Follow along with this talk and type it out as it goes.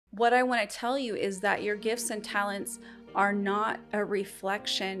what I want to tell you is that your gifts and talents are not a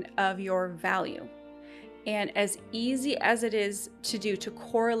reflection of your value. And as easy as it is to do to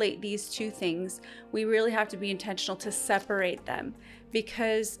correlate these two things, we really have to be intentional to separate them,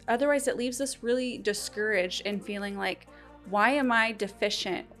 because otherwise it leaves us really discouraged and feeling like, why am I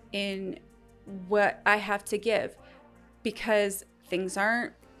deficient in what I have to give? Because things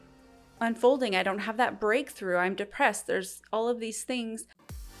aren't unfolding. I don't have that breakthrough. I'm depressed. There's all of these things.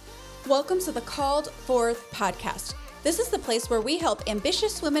 Welcome to the Called Forth podcast. This is the place where we help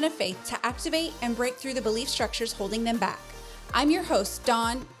ambitious women of faith to activate and break through the belief structures holding them back. I'm your host,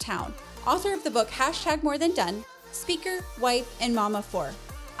 Dawn Town, author of the book #MoreThanDone, speaker, wife, and mom of 4.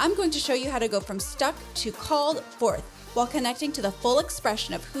 I'm going to show you how to go from stuck to called forth while connecting to the full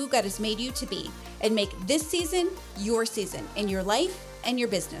expression of who God has made you to be and make this season your season in your life and your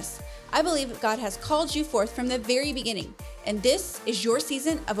business. I believe God has called you forth from the very beginning, and this is your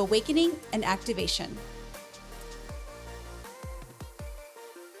season of awakening and activation.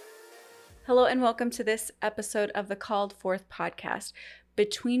 Hello and welcome to this episode of the Called Forth podcast.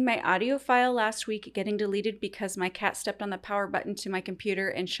 Between my audio file last week getting deleted because my cat stepped on the power button to my computer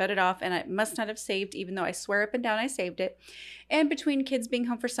and shut it off, and I must not have saved, even though I swear up and down I saved it, and between kids being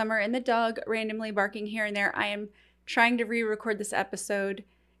home for summer and the dog randomly barking here and there, I am trying to re-record this episode,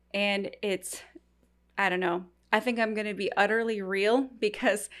 and I don't know. I think I'm going to be utterly real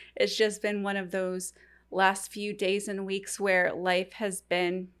because it's just been one of those last few days and weeks where life has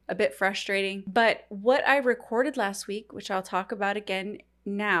been a bit frustrating. But what I recorded last week, which I'll talk about again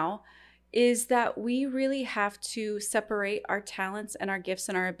now, is that we really have to separate our talents and our gifts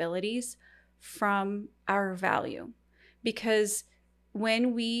and our abilities from our value. Because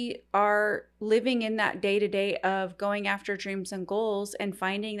when we are living in that day-to-day of going after dreams and goals and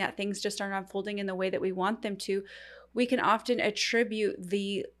finding that things just aren't unfolding in the way that we want them to, we can often attribute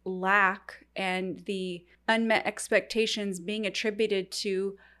the lack and the unmet expectations being attributed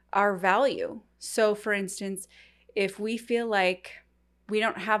to our value. So for instance, if we feel like we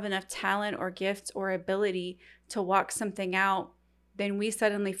don't have enough talent or gifts or ability to walk something out, then we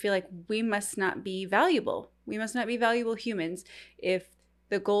suddenly feel like we must not be valuable. We must not be valuable humans if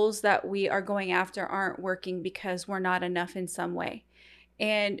the goals that we are going after aren't working because we're not enough in some way.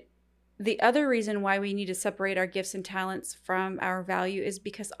 And the other reason why we need to separate our gifts and talents from our value is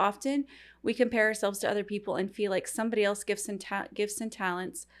because often we compare ourselves to other people and feel like somebody else's gifts and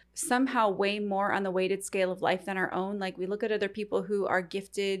talents somehow weigh more on the weighted scale of life than our own. Like we look at other people who are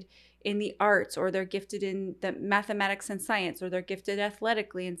gifted in the arts, or they're gifted in the mathematics and science, or they're gifted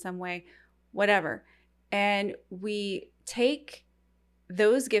athletically in some way, whatever. And we take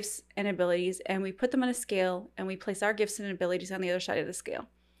those gifts and abilities and we put them on a scale, and we place our gifts and abilities on the other side of the scale.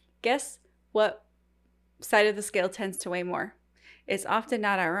 Guess what side of the scale tends to weigh more? It's often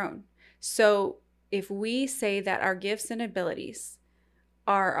not our own. So if we say that our gifts and abilities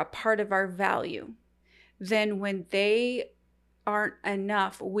are a part of our value, then when they aren't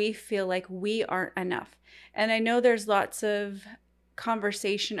enough, we feel like we aren't enough. And I know there's lots of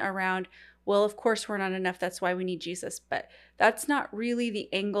conversation around, well, of course we're not enough, that's why we need Jesus. But that's not really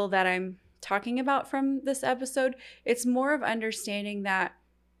the angle that I'm talking about from this episode. It's more of understanding that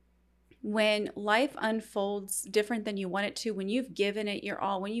when life unfolds different than you want it to, when you've given it your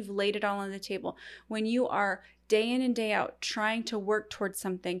all, when you've laid it all on the table, when you are day in and day out trying to work towards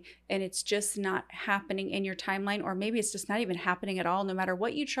something and it's just not happening in your timeline, or maybe it's just not even happening at all, no matter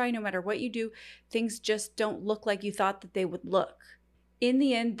what you try, no matter what you do, things just don't look like you thought that they would look. In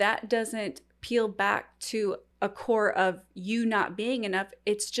the end, that doesn't peel back to a core of you not being enough.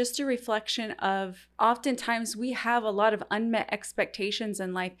 It's just a reflection of oftentimes we have a lot of unmet expectations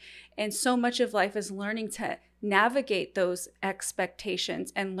in life, and so much of life is learning to navigate those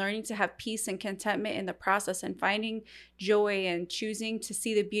expectations and learning to have peace and contentment in the process, and finding joy and choosing to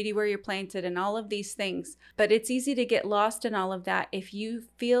see the beauty where you're planted and all of these things. But it's easy to get lost in all of that if you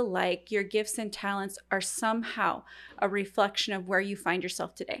feel like your gifts and talents are somehow a reflection of where you find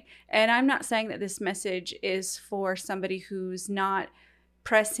yourself today. And I'm not saying that this message is for somebody who's not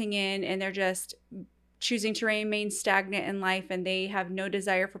pressing in and they're just choosing to remain stagnant in life and they have no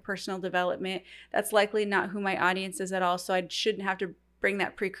desire for personal development. That's likely not who my audience is at all, so I shouldn't have to bring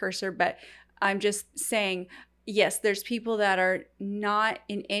that precursor. But I'm just saying, yes, there's people that are not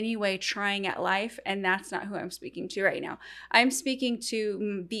in any way trying at life, and that's not who I'm speaking to right now. I'm speaking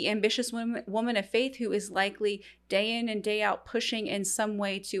to the ambitious woman of faith who is likely day in and day out pushing in some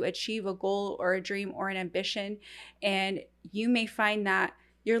way to achieve a goal or a dream or an ambition. And you may find that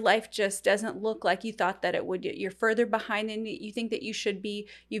your life just doesn't look like you thought that it would. You're further behind than you think that you should be.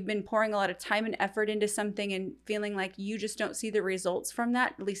 You've been pouring a lot of time and effort into something and feeling like you just don't see the results from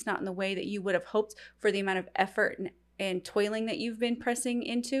that, at least not in the way that you would have hoped for the amount of effort and toiling that you've been pressing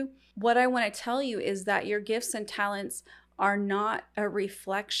into. What I want to tell you is that your gifts and talents are not a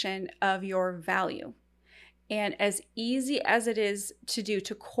reflection of your value. And as easy as it is to do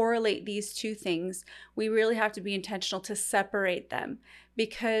to correlate these two things, we really have to be intentional to separate them,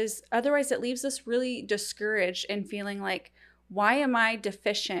 because otherwise it leaves us really discouraged and feeling like, why am I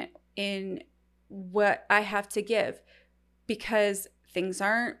deficient in what I have to give? Because things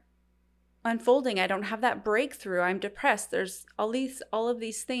aren't unfolding. I don't have that breakthrough. I'm depressed. There's all of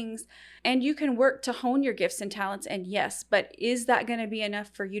these things. And you can work to hone your gifts and talents. And yes, but is that going to be enough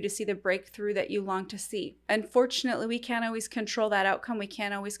for you to see the breakthrough that you long to see? Unfortunately, we can't always control that outcome. We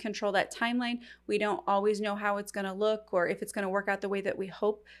can't always control that timeline. We don't always know how it's going to look or if it's going to work out the way that we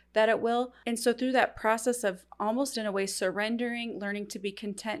hope that it will. And so through that process of almost in a way surrendering, learning to be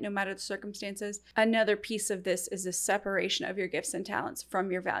content no matter the circumstances, another piece of this is the separation of your gifts and talents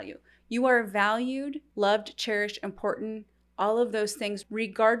from your value. You are valued, loved, cherished, important, all of those things,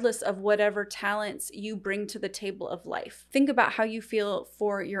 regardless of whatever talents you bring to the table of life. Think about how you feel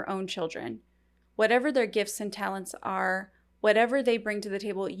for your own children. Whatever their gifts and talents are, whatever they bring to the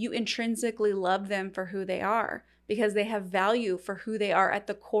table, you intrinsically love them for who they are because they have value for who they are at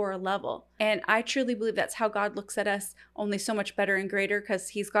the core level. And I truly believe that's how God looks at us, only so much better and greater because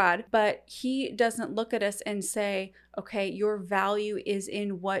he's God. But he doesn't look at us and say, okay, your value is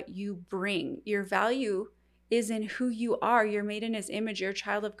in what you bring. Your value is in who you are. You're made in his image. You're a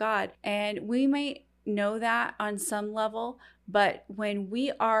child of God. And we might know that on some level, but when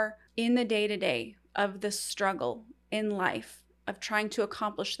we are in the day-to-day of the struggle in life, of trying to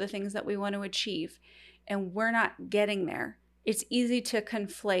accomplish the things that we want to achieve, and we're not getting there, it's easy to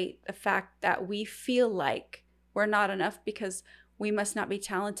conflate the fact that we feel like we're not enough because we must not be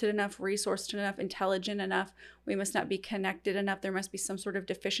talented enough, resourced enough, intelligent enough. We must not be connected enough. There must be some sort of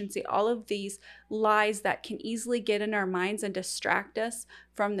deficiency. All of these lies that can easily get in our minds and distract us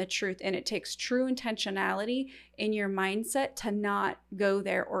from the truth. And it takes true intentionality in your mindset to not go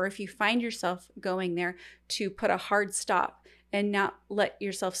there. Or if you find yourself going there, to put a hard stop and not let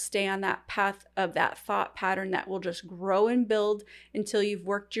yourself stay on that path of that thought pattern that will just grow and build until you've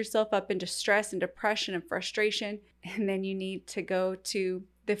worked yourself up into stress and depression and frustration. And then you need to go to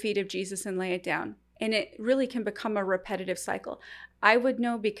the feet of Jesus and lay it down. And it really can become a repetitive cycle. I would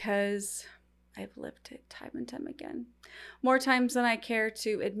know because I've lived it time and time again, more times than I care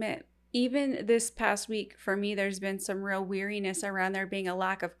to admit. Even this past week, for me, there's been some real weariness around there being a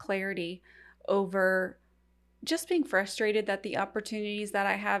lack of clarity over just being frustrated that the opportunities that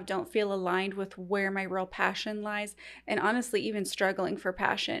I have don't feel aligned with where my real passion lies, and honestly, even struggling for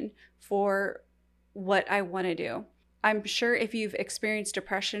passion for what I want to do. I'm sure if you've experienced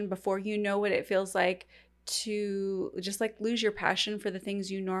depression before, you know what it feels like to just like lose your passion for the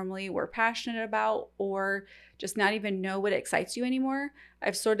things you normally were passionate about, or just not even know what excites you anymore.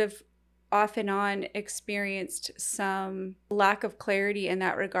 I've sort of off and on experienced some lack of clarity in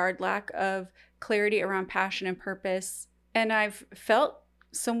that regard, lack of clarity around passion and purpose. And I've felt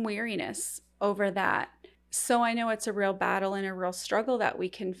some weariness over that. So I know it's a real battle and a real struggle that we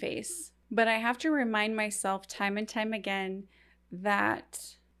can face. But I have to remind myself time and time again that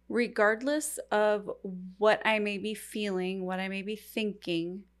regardless of what I may be feeling, what I may be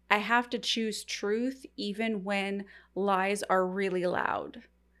thinking, I have to choose truth even when lies are really loud.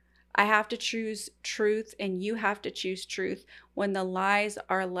 I have to choose truth, and you have to choose truth when the lies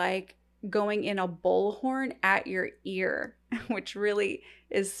are like going in a bullhorn at your ear, which really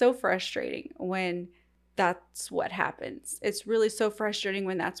is so frustrating when that's what happens. It's really so frustrating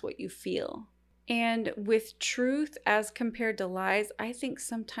when that's what you feel. And with truth as compared to lies, I think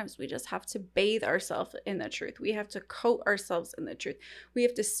sometimes we just have to bathe ourselves in the truth. We have to coat ourselves in the truth. We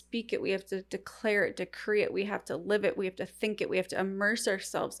have to speak it. We have to declare it, decree it. We have to live it. We have to think it. We have to immerse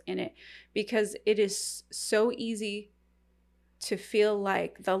ourselves in it, because it is so easy to feel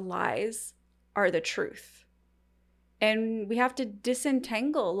like the lies are the truth. And we have to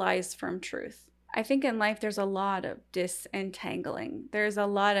disentangle lies from truth. I think in life there's a lot of disentangling. There's a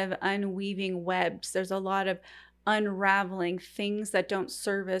lot of unweaving webs. There's a lot of unraveling things that don't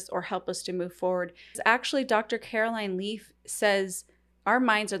serve us or help us to move forward. Actually, Dr. Caroline Leaf says our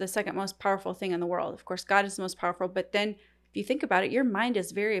minds are the second most powerful thing in the world. Of course, God is the most powerful, but then if you think about it, your mind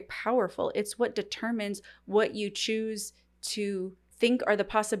is very powerful. It's what determines what you choose to think are the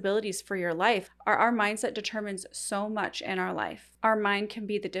possibilities for your life. Our mindset determines so much in our life. Our mind can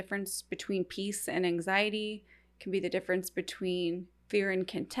be the difference between peace and anxiety, can be the difference between fear and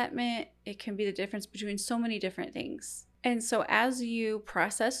contentment. It can be the difference between so many different things. And so as you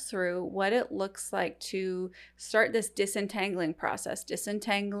process through what it looks like to start this disentangling process,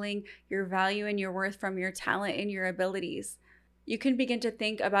 disentangling your value and your worth from your talent and your abilities, you can begin to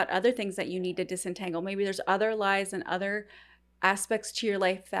think about other things that you need to disentangle. Maybe there's other lies and other aspects to your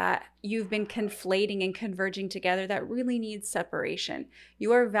life that you've been conflating and converging together that really need separation.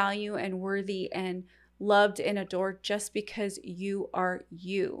 You are valued and worthy and loved and adored just because you are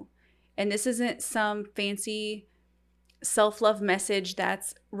you. And this isn't some fancy self-love message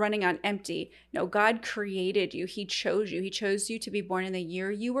that's running on empty. No, God created you. He chose you. He chose you to be born in the year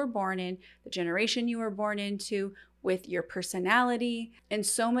you were born in, the generation you were born into, with your personality and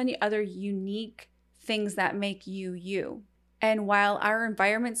so many other unique things that make you you. And while our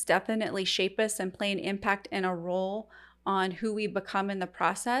environments definitely shape us and play an impact and a role on who we become in the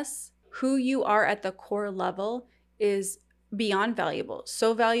process, who you are at the core level is beyond valuable.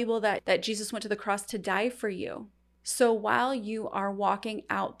 So valuable that Jesus went to the cross to die for you. So while you are walking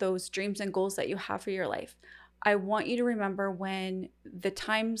out those dreams and goals that you have for your life, I want you to remember when the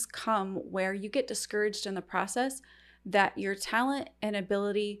times come where you get discouraged in the process, that your talent and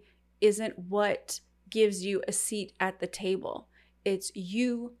ability isn't what gives you a seat at the table. It's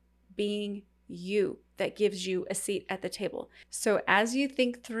you being you that gives you a seat at the table. So as you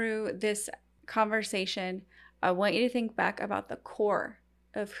think through this conversation, I want you to think back about the core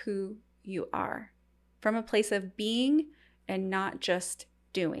of who you are, from a place of being and not just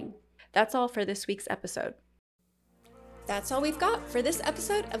doing. That's all for this week's episode. That's all we've got for this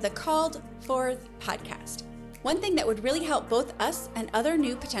episode of the Called Forth podcast. One thing that would really help both us and other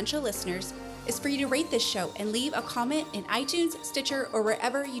new potential listeners is for you to rate this show and leave a comment in iTunes, Stitcher, or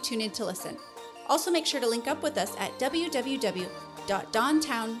wherever you tune in to listen. Also, make sure to link up with us at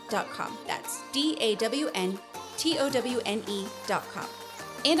www.dawntown.com. That's DAWNTOWNE.com.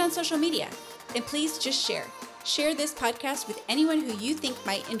 And on social media. And please just share. Share this podcast with anyone who you think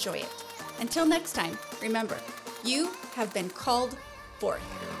might enjoy it. Until next time, remember, you have been called forth.